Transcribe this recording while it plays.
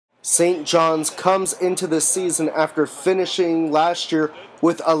St. John's comes into this season after finishing last year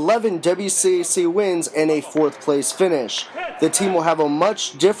with 11 WCAC wins and a 4th place finish. The team will have a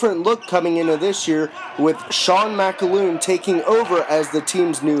much different look coming into this year, with Sean McAloon taking over as the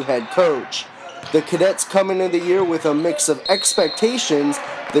team's new head coach. The Cadets come into the year with a mix of expectations.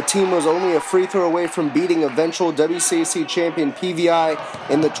 The team was only a free throw away from beating eventual WCAC champion PVI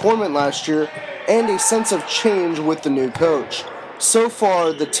in the tournament last year, and a sense of change with the new coach. So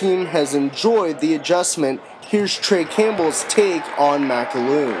far, the team has enjoyed the adjustment. Here's Trey Campbell's take on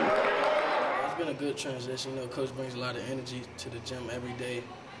McAloon. It's been a good transition. Coach brings a lot of energy to the gym every day.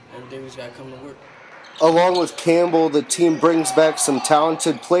 Every day we just got to come to work. Along with Campbell, the team brings back some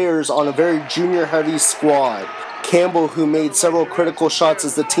talented players on a very junior-heavy squad. Campbell, who made several critical shots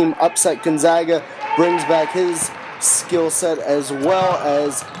as the team upset Gonzaga, brings back his skill set, as well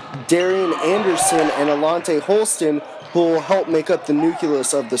as Darian Anderson and Alante Holston, who will help make up the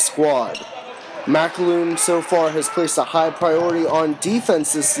nucleus of the squad. McAloon so far has placed a high priority on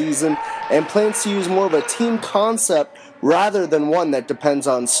defense this season and plans to use more of a team concept rather than one that depends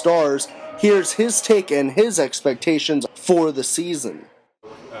on stars. Here's his take and his expectations for the season.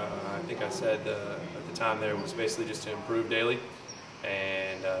 I think I said at the time there was basically just to improve daily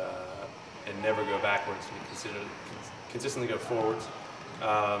and never go backwards, and consistently go forwards.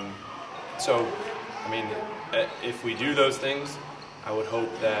 So, I mean, if we do those things, I would hope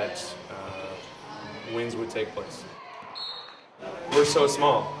that wins would take place. We're so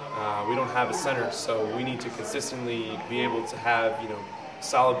small. We don't have a center, so we need to consistently be able to have,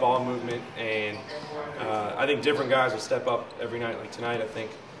 solid ball movement, and I think different guys will step up every night. Like tonight, I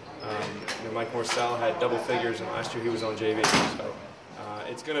think Mike Morcell had double figures, and last year he was on JV. So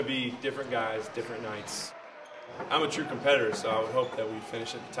it's going to be different guys, different nights. I'm a true competitor, so I would hope that we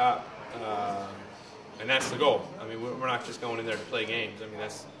finish at the top, and that's the goal. I mean, we're not just going in there to play games. I mean,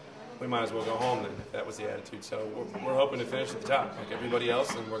 we might as well go home then, if that was the attitude. So we're hoping to finish at the top like everybody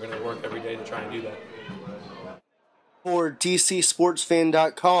else, and we're going to work every day to try and do that. For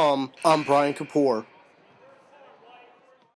DCSportsfan.com, I'm Brian Kapoor.